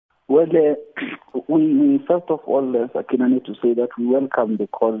Well, we first of all, Sakina, need to say that we welcome the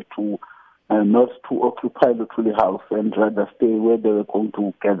call to not to occupy Luthuli House and rather stay where they were going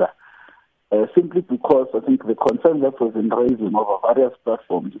to gather. Simply because I think the concern that was raising over various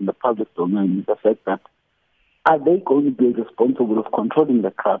platforms in the public domain is the fact that are they going to be responsible of controlling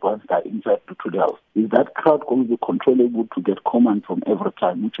the crowd once they're inside Luthuli House? Is that crowd going to be controllable to get commands from every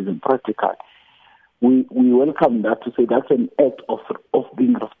time, which is impractical? We welcome that to say that's an act of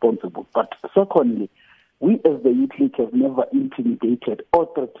being responsible. But secondly, we as the Youth League have never intimidated or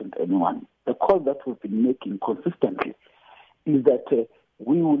threatened anyone. The call that we've been making consistently is that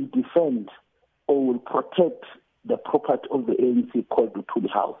we will defend or will protect the property of the ANC called the Luthuli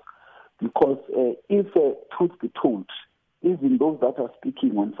House. Because if truth be told, even those that are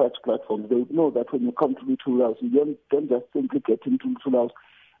speaking on such platforms, they know that when you come to Luthuli House, you don't just simply get into Luthuli House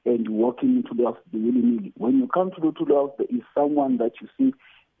and walking into the house willy-nilly. When you come to Luthuli House, there is someone that you see,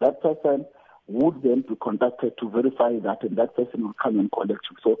 that person would then be contacted to verify that, and that person will come and collect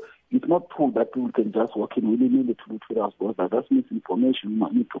you. So it's not true that people can just walk in willy-nilly to Luthuli House, because that's misinformation we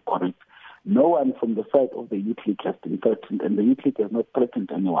need to correct. No one from the side of the Youth League has been threatened, and the Youth League has not threatened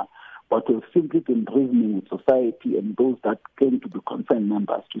anyone. But we've simply been reasoning with society and those that claim to be concerned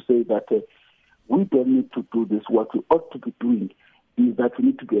members to say that we don't need to do this. What we ought to be doing is that we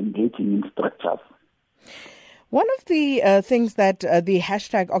need to be engaging in structures. One of the things that the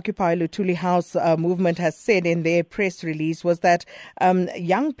hashtag Occupy Luthuli House movement has said in their press release was that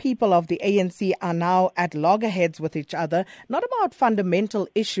young people of the ANC are now at loggerheads with each other, not about fundamental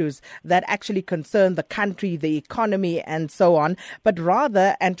issues that actually concern the country, the economy, and so on, but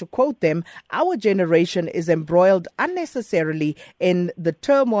rather, and to quote them, our generation is embroiled unnecessarily in the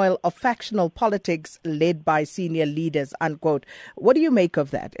turmoil of factional politics led by senior leaders, unquote. What do you make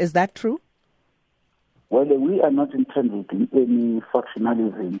of that? Is that true? Well, we are not intended in any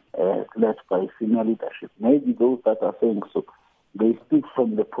factionalism led by senior leadership. Maybe those that are saying so, they speak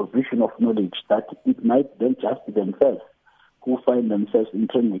from the position of knowledge that it might then just be themselves who find themselves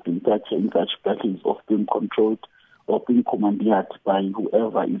intended in such battles of being controlled or being commandeered by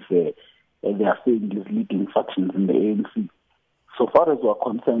whoever is they are saying is leading factions in the ANC. So far as we are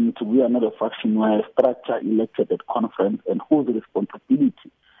concerned, we are not a faction. We are a structure elected at conference and whose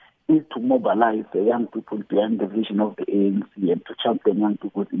responsibility is to mobilize the young people behind the vision of the ANC and to champion young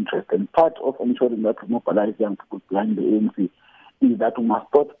people's interests. And part of ensuring that we mobilize young people behind the ANC is that we must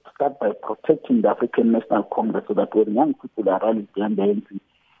start by protecting the African National Congress so that when young people are rallied behind the ANC,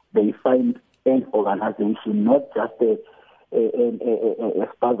 they find an organization, not just a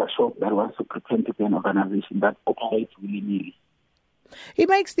spaza shop that wants to pretend to be an organization that operates willy-nilly. He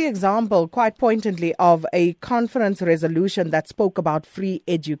makes the example quite pointedly of a conference resolution that spoke about free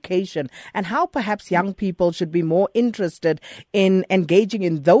education and how perhaps young people should be more interested in engaging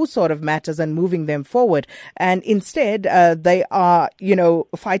in those sort of matters and moving them forward. And instead, they are,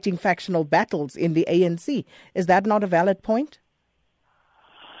 fighting factional battles in the ANC. Is that not a valid point?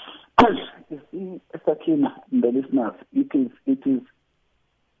 Sakina, the listeners,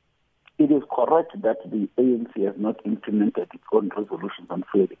 it is correct that the ANC has not implemented its own resolutions on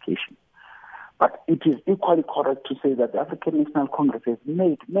free education. But it is equally correct to say that the African National Congress has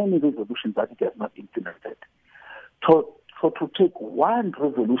made many resolutions that it has not implemented. So to take one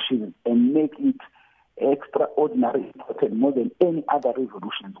resolution and make it extraordinarily important more than any other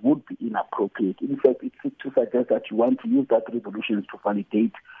resolutions would be inappropriate. In fact, it's to suggest that you want to use that resolution to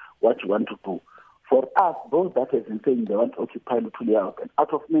validate what you want to do. For us, those that have been saying they want to occupy Luthuli House, and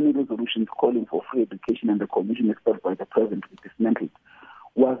out of many resolutions calling for free education and the commission expelled by the president to dismantle it,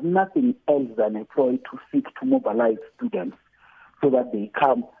 was nothing else than a ploy to seek to mobilize students so that they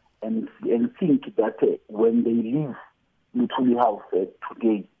come and think that when they leave Luthuli House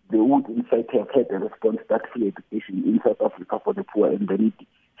today, they would in fact have had a response that free education in South Africa for the poor and the needy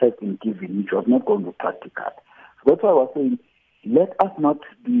has been given, which was not going to be practical. So that's why I was saying, let's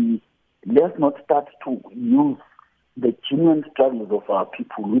not start to use the genuine struggles of our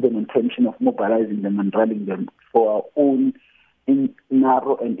people with an intention of mobilizing them and rallying them for our own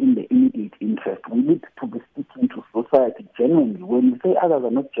narrow and in the immediate interest. We need to be speaking to society genuinely. When we say others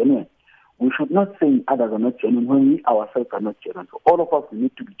are not genuine, we should not say others are not genuine when we ourselves are not genuine. So all of us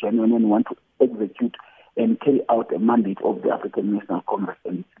need to be genuine when we want to execute and carry out a mandate of the African National Congress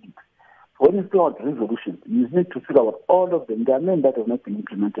and its leaders. When you fill out resolutions, you need to fill out all of them. There are many that have not been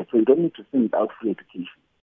implemented, so you don't need to sing it out free education.